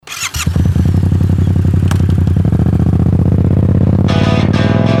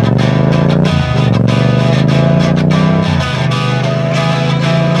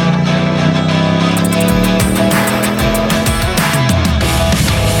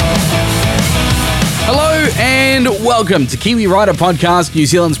Welcome to Kiwi Rider Podcast, New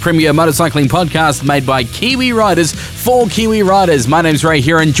Zealand's premier motorcycling podcast made by Kiwi riders for Kiwi riders. My name's Ray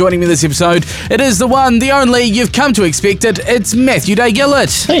here, and joining me this episode, it is the one, the only, you've come to expect it, it's Matthew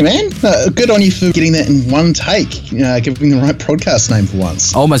Day-Gillett. Hey man, good on you for getting that in one take, giving the right podcast name for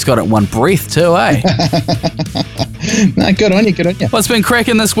once. Almost got it in one breath too, eh? No, good on you. What's been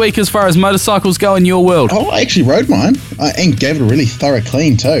cracking this week as far as motorcycles go in your world? Oh, I actually rode mine and gave it a really thorough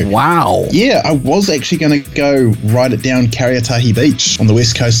clean too. Wow. Yeah, I was actually going to go ride it down Kariatahi Beach on the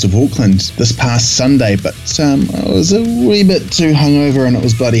west coast of Auckland this past Sunday, but I was a wee bit too hungover and it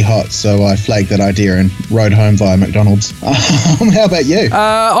was bloody hot, so I flagged that idea and rode home via McDonald's. How about you?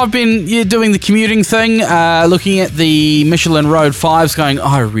 I've been doing the commuting thing, looking at the Michelin Road 5s going,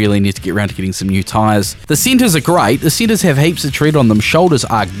 I really need to get around to getting some new tyres. The centres are great. The centres have heaps of tread on them. Shoulders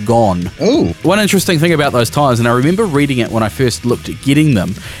are gone. Oh. One interesting thing about those tyres, and I remember reading it when I first looked at getting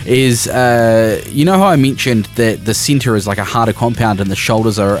them, is you know how I mentioned that the centre is like a harder compound and the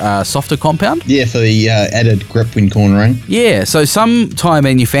shoulders are a softer compound? Yeah, for the added grip when cornering. Yeah, so some tyre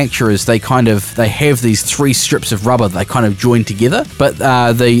manufacturers, they have these three strips of rubber they kind of join together, but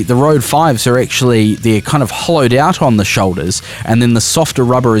the Road 5s are actually, they're kind of hollowed out on the shoulders, and then the softer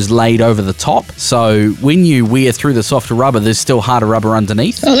rubber is laid over the top, so when you wear through the softer rubber, there's still harder rubber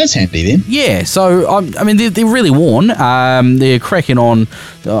underneath. Oh, that's handy then. Yeah, so I mean they're really worn. They're cracking on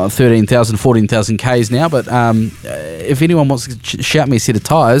 13,000, 14,000 Ks now, but if anyone wants to shout me a set of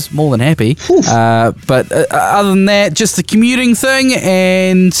tyres, more than happy. But other than that, just the commuting thing,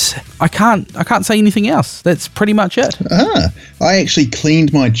 and I can't say anything else. That's pretty much it. I actually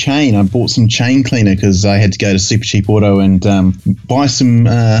cleaned my chain. I bought some chain cleaner because I had to go to Super Cheap Auto and buy some,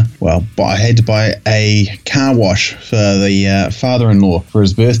 I had to buy a car wash for the father-in-law for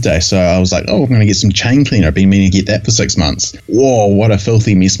his birthday. So I was like, I'm going to get some chain cleaner. I've been meaning to get that for 6 months. Whoa, what a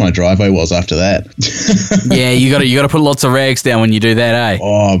filthy mess my driveway was after that. Yeah, you got to put lots of rags down when you do that, eh?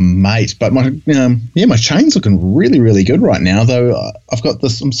 Oh, mate. But my chain's looking really, really good right now, though. I've got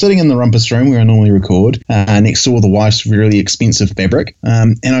this, I'm sitting in the rumpus room where I normally record, next to all the wife's really expensive fabric,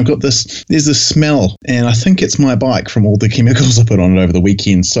 and I've got there's this smell, and I think it's my bike from all the chemicals I put on it over the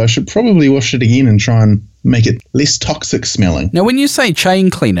weekend, so I should probably wash it again and try and make it less toxic smelling. Now, when you say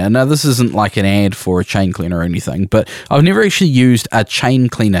chain cleaner, now this isn't like an ad for a chain cleaner or anything, but I've never actually used a chain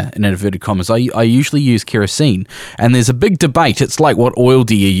cleaner in inverted commas. I usually use kerosene, and there's a big debate. It's like, what oil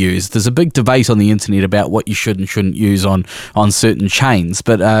do you use? There's a big debate on the internet about what you should and shouldn't use on certain chains.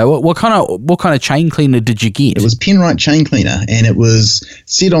 But what kind of chain cleaner did you get? It was Penrite chain cleaner, and it was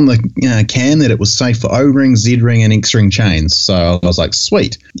said on the can that it was safe for O-ring, Z-ring, and X-ring chains. So I was like,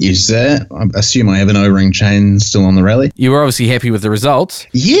 sweet, use that. I assume I have an O-ring chain still on the rally. You were obviously happy with the results.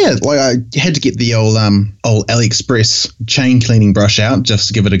 Yeah, like I had to get the old AliExpress chain cleaning brush out just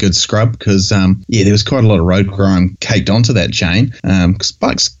to give it a good scrub because there was quite a lot of road grime caked onto that chain. Because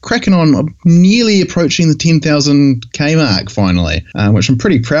bike's cracking on, nearly approaching the 10,000 K mark finally, which I'm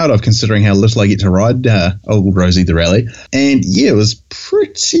pretty proud of considering how little I get to ride old Rosie the Rally. And yeah, it was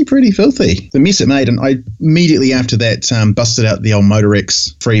pretty filthy, the mess it made. And I immediately after that busted out the old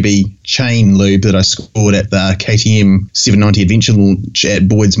Motorex freebie chain lube that I scored at the KTM 790 Adventure launch at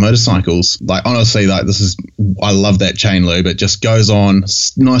Boyd's Motorcycles. Like honestly, I love that chain lube. It just goes on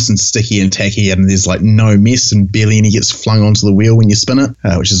nice and sticky and tacky, and there's like no mess, and barely any gets flung onto the wheel when you spin it,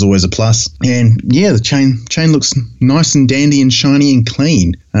 which is always a plus. And yeah, the chain looks nice and dandy and shiny and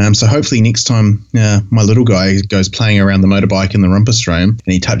clean. So hopefully next time my little guy goes playing around the motorbike in the rumpus room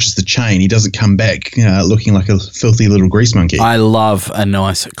and he touches the chain, he doesn't come back looking like a filthy little grease monkey. I love a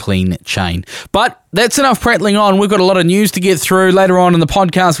nice clean chain. But that's enough prattling on. We've got a lot of news to get through. Later on in the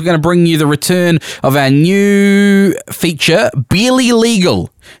podcast, we're going to bring you the return of our new feature, Barely Legal.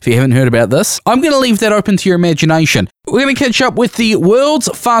 If you haven't heard about this, I'm going to leave that open to your imagination. We're going to catch up with the World's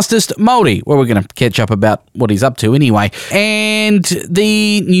Fastest Maori. Well, we're going to catch up about what he's up to anyway. And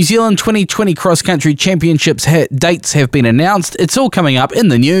the New Zealand 2020 Cross Country Championships dates have been announced. It's all coming up in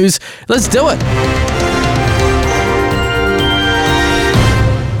the news. Let's do it.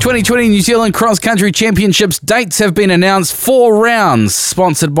 2020 New Zealand Cross Country Championships dates have been announced. 4 rounds,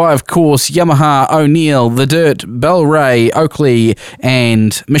 sponsored by, of course, Yamaha, O'Neill, The Dirt, Bel-Ray, Oakley,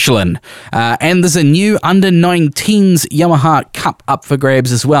 and Michelin. And there's a new under-19s Yamaha Cup up for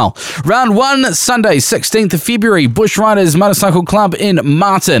grabs as well. Round 1, Sunday, 16th of February, Bush Riders Motorcycle Club in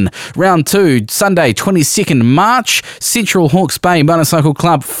Martin. Round 2, Sunday, 22nd March, Central Hawke's Bay Motorcycle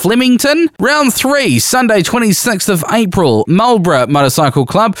Club, Flemington. Round 3, Sunday, 26th of April, Marlborough Motorcycle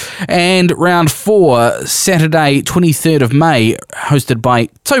Club. Club, and round 4, Saturday, 23rd of May, hosted by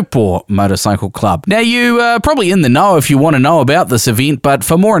Taupo Motorcycle Club. Now, you are probably in the know if you want to know about this event, but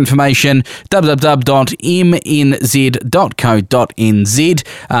for more information, www.mnz.co.nz.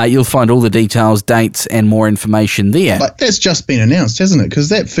 You'll find all the details, dates, and more information there. But that's just been announced, hasn't it? Because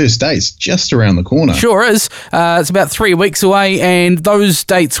that first date's just around the corner. Sure is. It's about 3 weeks away, and those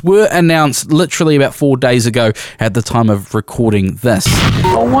dates were announced literally about 4 days ago at the time of recording this.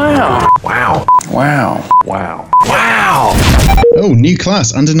 Oh, wow. Wow. Wow. Wow. Wow. Oh, new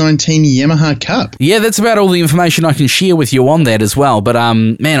class, under 19 Yamaha Cup. Yeah, that's about all the information I can share with you on that as well. But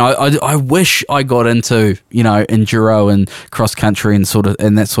man, I wish I got into, enduro and cross country and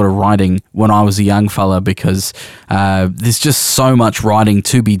that sort of riding when I was a young fella, because there's just so much riding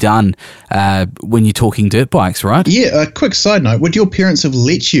to be done when you're talking dirt bikes, right? Yeah, a quick side note, would your parents have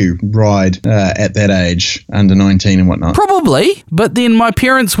let you ride at that age, under 19 and whatnot? Probably, but then my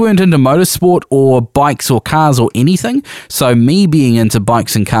parents weren't into motorsport or bikes or cars or anything, so me being into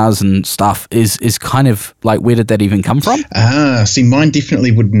bikes and cars and stuff is kind of like, where did that even come from? See, mine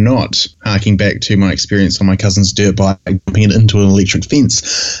definitely would not, harking back to my experience on my cousin's dirt bike, jumping it into an electric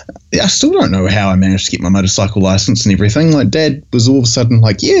fence. I still don't know how I managed to get my motorcycle license and everything. Like, Dad was all of a sudden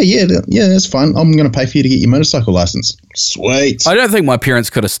like, yeah, that's fine. I'm going to pay for you to get your motorcycle license. Sweet. I don't think my parents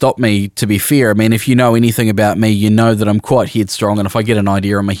could have stopped me, to be fair. I mean, if you know anything about me, you know that I'm quite headstrong, and if I get an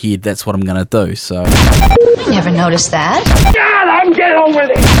idea in my head, that's what I'm going to do, so... I never noticed that. God, I'm getting over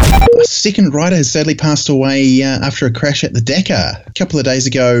this. A second rider has sadly passed away after a crash at the Dakar. A couple of days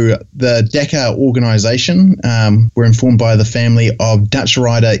ago, the Dakar organisation were informed by the family of Dutch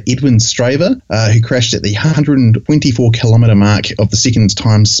rider Edwin Straver, who crashed at the 124-kilometre mark of the second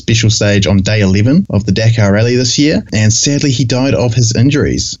time special stage on day 11 of the Dakar Rally this year, and sadly he died of his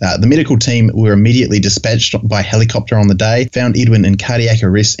injuries. The medical team were immediately dispatched by helicopter on the day, found Edwin in cardiac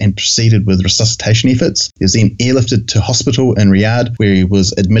arrest and proceeded with resuscitation efforts. He was then airlifted to hospital in Riyadh, where he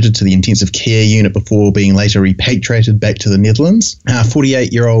was admitted to the intensive care unit before being later repatriated back to the Netherlands.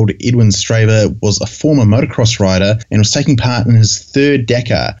 48-year-old Edwin Straver was a former motocross rider and was taking part in his third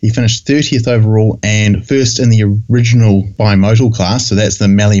Dakar. He finished 30th overall and first in the original bimodal class, so that's the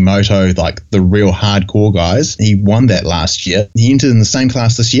Malimoto, like the real hardcore guys. He won that last year. He entered in the same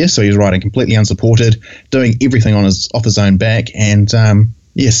class this year, so he was riding completely unsupported, doing everything off his own back, and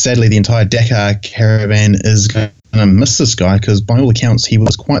sadly the entire Dakar caravan is going to miss this guy, because by all accounts he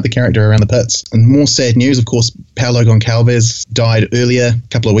was quite the character around the pits. And more sad news, of course, Paulo Goncalves died earlier, a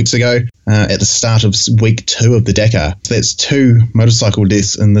couple of weeks ago, at the start of week 2 of the Dakar. So that's 2 motorcycle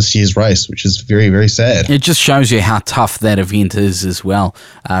deaths in this year's race, which is very, very sad. It just shows you how tough that event is as well.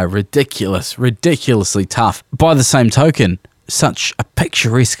 Ridiculously tough. By the same token, such a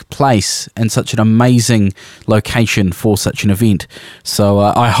picturesque place and such an amazing location for such an event. So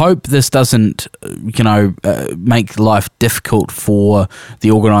I hope this doesn't, make life difficult for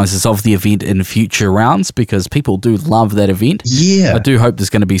the organisers of the event in future rounds, because people do love that event. Yeah. I do hope there's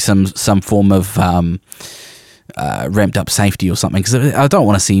going to be some form of ramped up safety or something, because I don't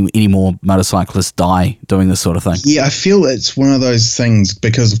want to see any more motorcyclists die doing this sort of thing. Yeah, I feel it's one of those things,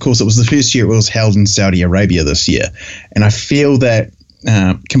 because of course it was the first year it was held in Saudi Arabia this year, and I feel that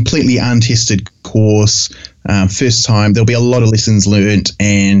completely untested course, first time, there'll be a lot of lessons learned,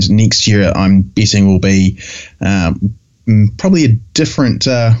 and next year I'm betting will be probably a different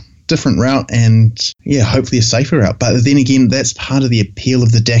route, and hopefully a safer route. But then again, that's part of the appeal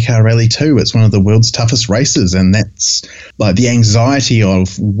of the Dakar Rally too. It's one of the world's toughest races, and that's like the anxiety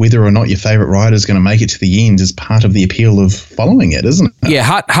of whether or not your favourite rider is going to make it to the end is part of the appeal of following it, isn't it?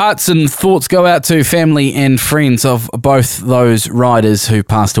 Yeah, hearts and thoughts go out to family and friends of both those riders who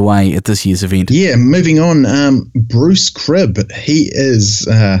passed away at this year's event. Yeah, moving on, Bruce Cribb, he is...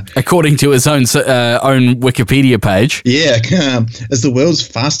 according to his own Wikipedia page. Yeah, is the world's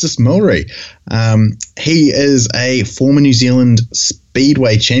fastest Maori. He is a former New Zealand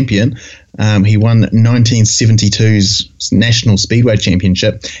Speedway champion. He won 1972's National Speedway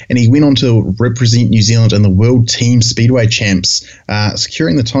Championship, and he went on to represent New Zealand in the World Team Speedway Champs,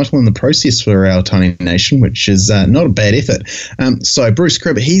 securing the title in the process for our tiny nation, which is not a bad effort. So Bruce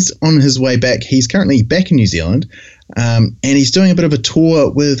Cribb, he's on his way back. He's currently back in New Zealand, and he's doing a bit of a tour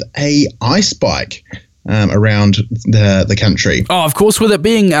with a ice bike around the country. Oh, of course, with it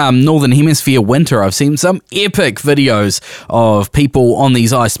being Northern Hemisphere winter, I've seen some epic videos of people on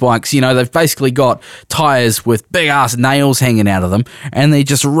these ice bikes. They've basically got tyres with big-ass nails hanging out of them, and they're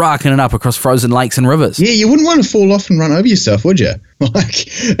just rocking it up across frozen lakes and rivers. Yeah, you wouldn't want to fall off and run over yourself, would you? Like,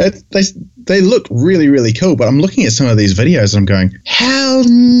 they look really, really cool, but I'm looking at some of these videos and I'm going, hell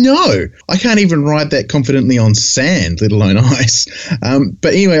no, I can't even ride that confidently on sand, let alone ice.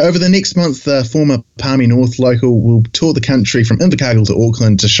 But anyway, over the next month, the former Palmy North local will tour the country from Invercargill to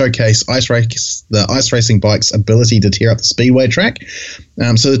Auckland to showcase the ice racing bike's ability to tear up the speedway track.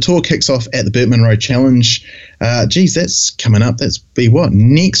 So the tour kicks off at the Burtman Road Challenge. That's coming up. That's be what,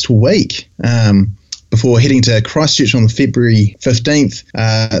 next week. Before heading to Christchurch on the February 15th.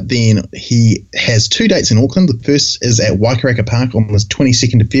 Then he has 2 dates in Auckland. The first is at Waikaraka Park on the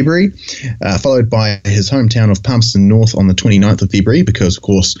 22nd of February, followed by his hometown of Palmerston North on the 29th of February, because, of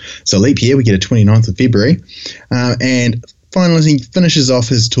course, it's a leap year. We get a 29th of February. And finally, he finishes off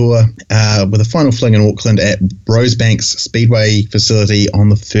his tour with a final fling in Auckland at Rosebanks Speedway facility on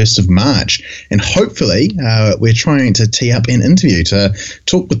the 1st of March. And hopefully, we're trying to tee up an interview to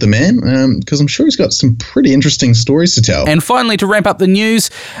talk with the man, because I'm sure he's got some pretty interesting stories to tell. And finally, to wrap up the news,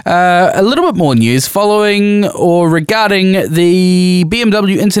 a little bit more news following or regarding the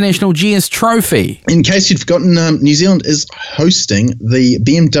BMW International GS Trophy. In case you'd forgotten, New Zealand is hosting the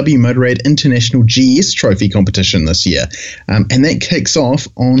BMW Motorrad International GS Trophy competition this year. And that kicks off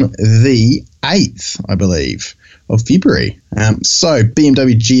on the 8th, I believe, of February. So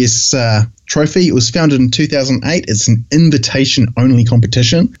BMW GS Trophy was founded in 2008. It's an invitation-only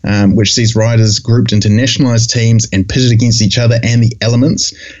competition, which sees riders grouped into nationalised teams and pitted against each other and the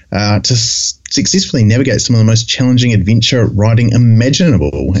elements to successfully navigate some of the most challenging adventure riding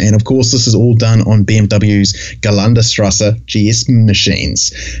imaginable. And of course, this is all done on BMW's Galanderstrasse GS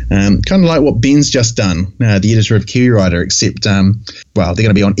machines. Kind of like what Ben's just done, the editor of Kiwi Rider, except, they're going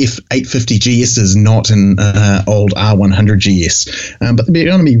to be on F850 GSs, not an old R100 GS. But they're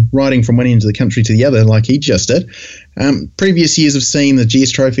going to be riding from one end of the country to the other like he just did. Previous years have seen the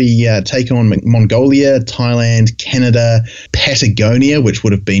GS Trophy take on Mongolia, Thailand, Canada, Patagonia, which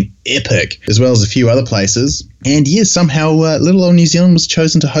would have been epic, as well as a few other places. And somehow little old New Zealand was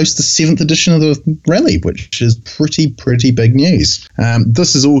chosen to host the 7th edition of the rally, which is pretty big news.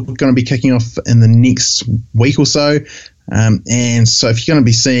 This is all going to be kicking off in the next week or so. And so if you're going to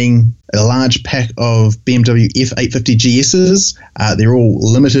be seeing a large pack of BMW F850 GSs, they're all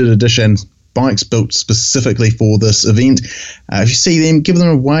limited edition bikes built specifically for this event. If you see them, give them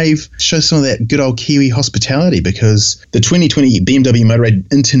a wave, show some of that good old Kiwi hospitality, because the 2020 BMW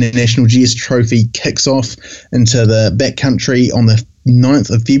Motorrad International GS Trophy kicks off into the backcountry on the 9th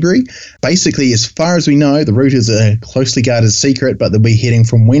of February. Basically, as far as we know, the route is a closely guarded secret, but they'll be heading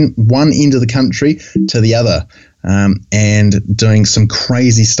from one end of the country to the other, and doing some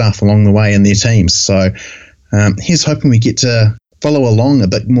crazy stuff along the way in their teams. So here's hoping we get to follow along a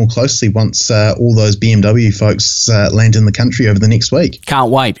bit more closely once all those BMW folks land in the country over the next week. Can't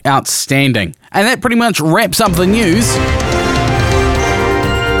wait. Outstanding. And that pretty much wraps up the news.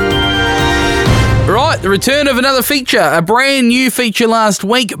 Right, the return of another feature, a brand new feature last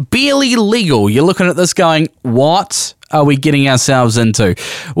week, Barely Legal. You're looking at this going, what are we getting ourselves into?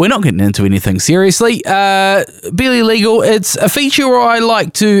 We're not getting into anything seriously. Barely Legal, it's a feature where I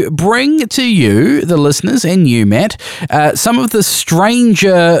like to bring to you, the listeners, and you, Matt, some of the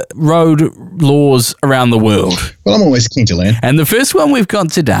stranger road laws around the world. Well, I'm always keen to learn. And the first one we've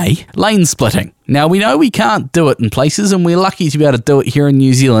got today, lane splitting. Now, we know we can't do it in places, and we're lucky to be able to do it here in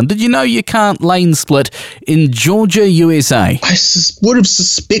New Zealand. Did you know you can't lane split in Georgia, USA? I would have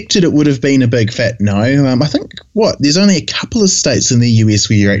suspected it would have been a big fat no. I think, there's only a couple of states in the US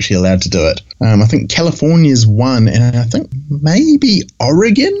where you're actually allowed to do it. I think California's one, and I think maybe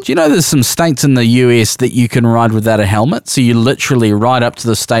Oregon. Do you know there's some states in the US that you can ride without a helmet? So you literally ride up to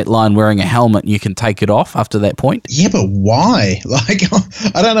the state line wearing a helmet, and you can take it off after that point? Yeah, but why?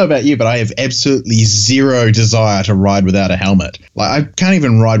 I don't know about you, but I have absolutely zero desire to ride without a helmet. I can't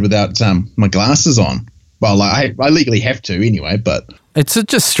even ride without my glasses on. Well, I legally have to anyway, but... It's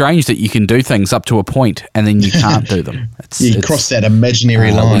just strange that you can do things up to a point and then you can't do them. You cross that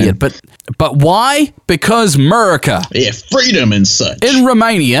imaginary line. Weird. But why? Because America. Yeah, freedom and such. In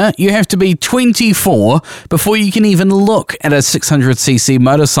Romania, you have to be 24 before you can even look at a 600cc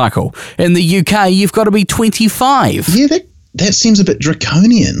motorcycle. In the UK, you've got to be 25. Yeah, that seems a bit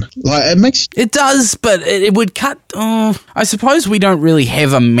draconian. It does, but it would cut... I suppose we don't really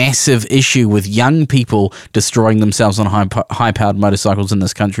have a massive issue with young people destroying themselves on high-powered motorcycles in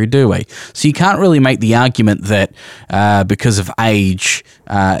this country, do we? So you can't really make the argument that because of age,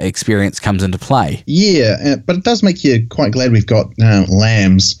 experience comes into play. Yeah, but it does make you quite glad we've got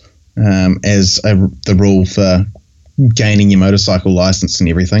lambs as the rule for gaining your motorcycle license and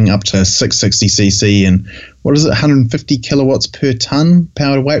everything, up to 660cc and 150 kilowatts per ton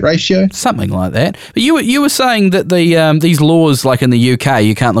power to weight ratio, something like that. But you were saying that the these laws, like in the UK,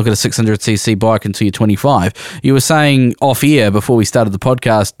 you can't look at a 600cc bike until you're 25. You were saying off air before we started the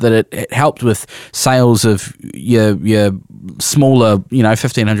podcast that it helped with sales of your smaller,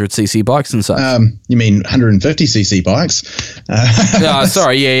 1500cc bikes and such. You mean 150cc bikes?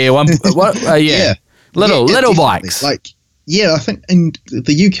 Sorry, yeah. Little bikes. I think in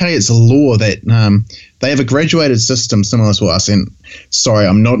the UK it's a law that they have a graduated system similar to us. And sorry,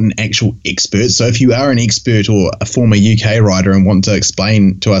 I'm not an actual expert. So if you are an expert or a former UK rider and want to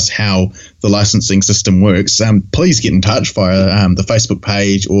explain to us how the licensing system works, please get in touch via the Facebook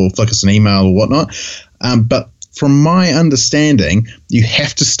page or flick us an email or whatnot. But from my understanding, you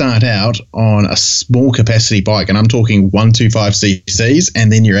have to start out on a small capacity bike, and I'm talking 125 cc's,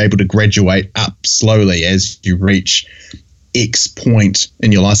 and then you're able to graduate up slowly as you reach X point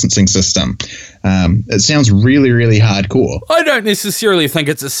in your licensing system. It sounds really, really hardcore. I don't necessarily think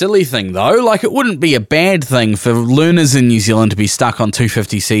it's a silly thing, though. Like, it wouldn't be a bad thing for learners in New Zealand to be stuck on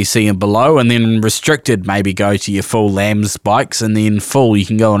 250cc and below, and then restricted maybe go to your full Lambs bikes, and then full you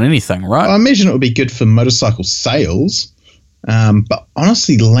can go on anything, right? I imagine it would be good for motorcycle sales. But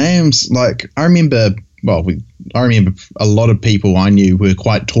honestly, Lambs, like, I remember a lot of people I knew were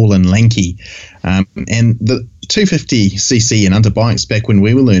quite tall and lanky. And the 250cc and under bikes back when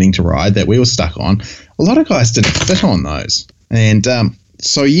we were learning to ride that we were stuck on, a lot of guys didn't fit on those. And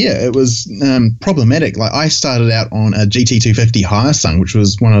it was problematic. Like, I started out on a GT250 Hyosung, which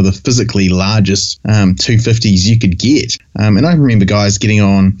was one of the physically largest 250s you could get. And I remember guys getting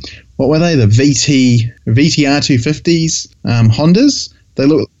on, what were they, the VTR 250s, Hondas. They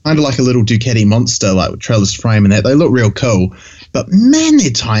look kind of like a little Ducati Monster, like with trellis frame and that. They look real cool. But man, they're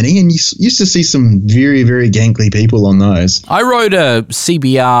tiny, and you used to see some very, very gangly people on those. I rode a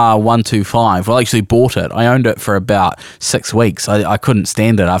CBR 125. Well, I actually bought it. I owned it for about 6 weeks. I couldn't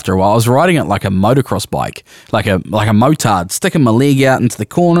stand it after a while. I was riding it like a motocross bike, like a motard, sticking my leg out into the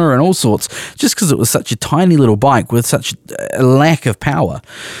corner and all sorts, just because it was such a tiny little bike with such a lack of power.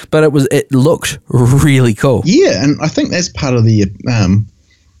 But it looked really cool. Yeah, and I think that's part of the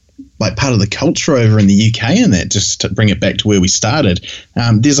part of the culture over in the UK, and that, just to bring it back to where we started,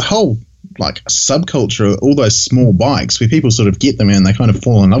 there's a whole subculture of all those small bikes where people sort of get them and they kind of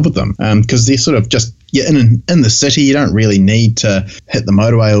fall in love with them because they're sort of just in the city. You don't really need to hit the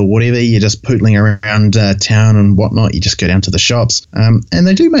motorway or whatever. You're just pootling around town and whatnot. You just go down to the shops, and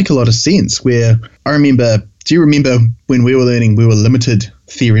they do make a lot of sense. Where I remember, do you remember when we were learning, we were limited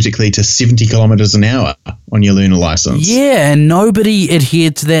theoretically to 70 kilometers an hour on your learner license? Yeah, and nobody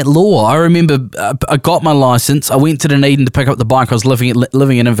adhered to that law. I remember I got my license. I went to Dunedin to pick up the bike. I was living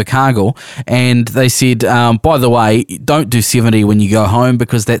in Invercargill, and they said, by the way, don't do 70 when you go home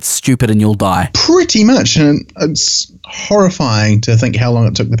because that's stupid and you'll die. Pretty much, and it's horrifying to think how long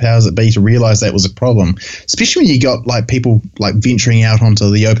it took the powers that be to realise that was a problem, especially when you got people venturing out onto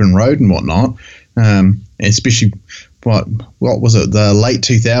the open road and whatnot, especially what was it, the late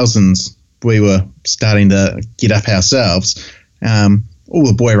 2000s, we were starting to get up ourselves. All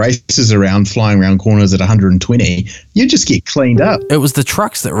the boy races around, flying around corners at 120, you just get cleaned up. It was the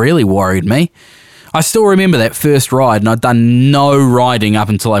trucks that really worried me. I still remember that first ride, and I'd done no riding up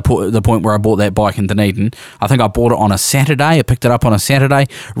until the point where I bought that bike in Dunedin. I think I bought it on a Saturday. I picked it up on a Saturday,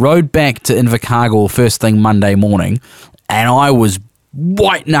 rode back to Invercargill first thing Monday morning, and I was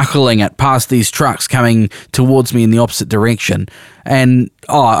white-knuckling it past these trucks coming towards me in the opposite direction. And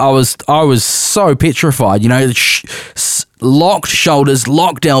I was so petrified, locked shoulders,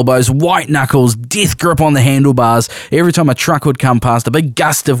 locked elbows, white knuckles, death grip on the handlebars. Every time a truck would come past, a big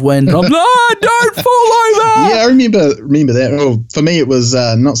gust of wind, I'm like, no, don't fall over. Yeah, I remember that. Well, for me, it was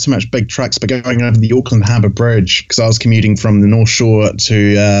not so much big trucks, but going over the Auckland Harbour Bridge, because I was commuting from the North Shore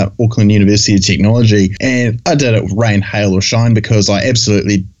to Auckland University of Technology, and I did it rain, hail or shine because I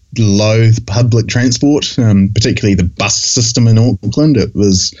absolutely loathe public transport, particularly the bus system in Auckland. It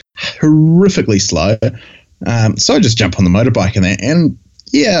was horrifically slow. So I just jumped on the motorbike and that. And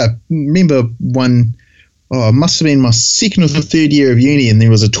yeah, remember it must have been my second or third year of uni, and there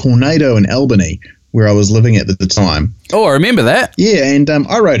was a tornado in Albany where I was living at the time. Oh, I remember that. Yeah, and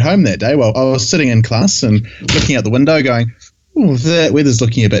I rode home that day while I was sitting in class and looking out the window going, oh, the weather's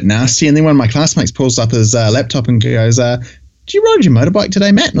looking a bit nasty. And then one of my classmates pulls up his laptop and goes, do you ride your motorbike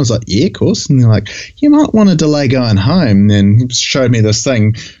today, Matt? And I was like, yeah, of course. And they're like, you might want to delay going home. And he showed me this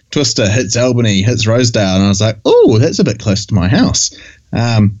thing, Twister hits Albany, hits Rosedale. And I was like, oh, that's a bit close to my house.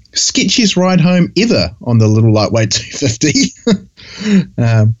 Sketchiest ride home ever on the little lightweight 250.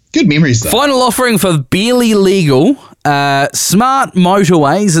 Good memories, though. Final offering for barely legal smart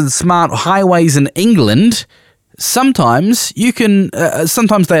motorways and smart highways in England. Sometimes you can.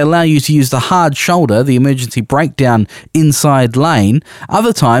 Sometimes they allow you to use the hard shoulder, the emergency breakdown inside lane.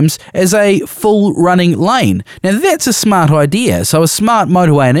 Other times as a full running lane. Now that's a smart idea. So a smart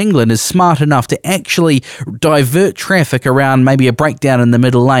motorway in England is smart enough to actually divert traffic around maybe a breakdown in the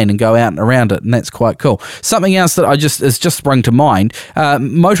middle lane and go out and around it, and that's quite cool. Something else that has just sprung to mind: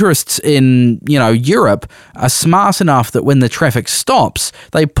 motorists in Europe are smart enough that when the traffic stops,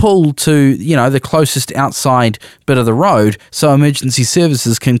 they pull to the closest outside bit of the road so emergency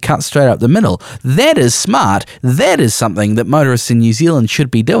services can cut straight up the middle. That is smart. That is something that motorists in New Zealand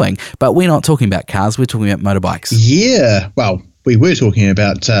should be doing. But we're not talking about cars, we're talking about motorbikes. Yeah, well, we were talking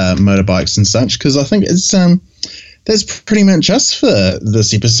about motorbikes and such, because I think it's that's pretty much us for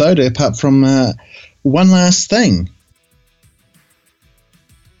this episode, apart from one last thing.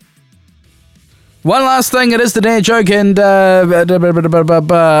 One last thing, it is the dad joke, and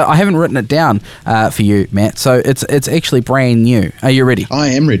I haven't written it down for you, Matt, so it's actually brand new. Are you ready? I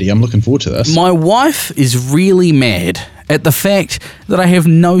am ready. I'm looking forward to this. My wife is really mad at the fact that I have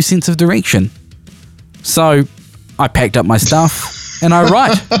no sense of direction. So I packed up my stuff and I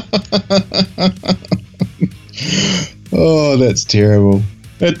write. Oh, that's terrible.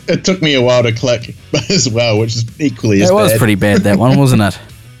 It took me a while to click as well, which is equally as bad. It was pretty bad, that one, wasn't it?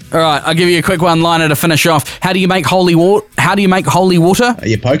 All right, I'll give you a quick one-liner to finish off. How do you make holy water?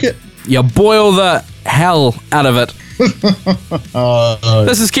 You poke it? You boil the hell out of it.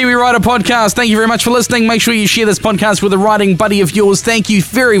 This is Kiwi Writer Podcast. Thank you very much for listening. Make sure you share this podcast with a writing buddy of yours. Thank you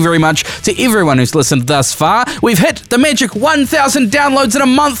very, very much to everyone who's listened thus far. We've hit the magic 1,000 downloads in a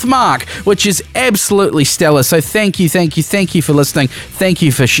month mark, which is absolutely stellar. So thank you for listening. Thank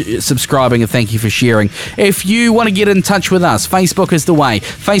you for subscribing, and thank you for sharing. If you want to get in touch with us, Facebook is the way.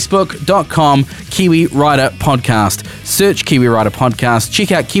 Facebook.com Kiwi Writer Podcast. Search Kiwi Writer Podcast.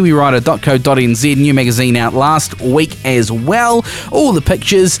 Check out kiwiwriter.co.nz. New magazine out last week as well. All the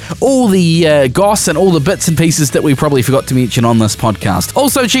pictures, all the goss, and all the bits and pieces that we probably forgot to mention on this podcast.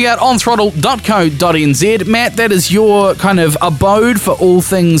 Also check out onthrottle.co.nz. Matt, that is your kind of abode for all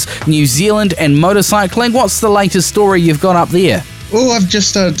things New Zealand and motorcycling. What's the latest story you've got up there? Oh, I've just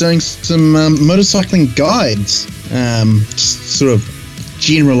started doing some motorcycling guides. Just sort of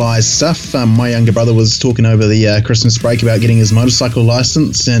generalised stuff. My younger brother was talking over the Christmas break about getting his motorcycle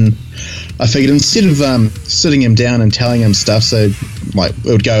licence, and I figured instead of sitting him down and telling him stuff, so like it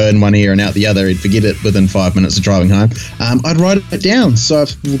would go in one ear and out the other, he'd forget it within 5 minutes of driving home, I'd write it down. So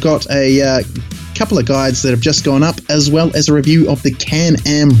I've got a couple of guides that have just gone up, as well as a review of the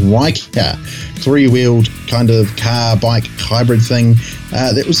Can-Am Riker, three-wheeled kind of car bike hybrid thing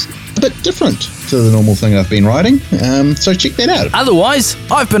that was a bit different to the normal thing I've been riding. So check that out. Otherwise,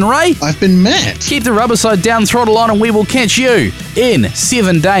 I've been Ray. I've been Matt. Keep the rubber side down, throttle on, and we will catch you in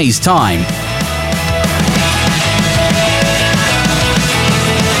 7 days' time.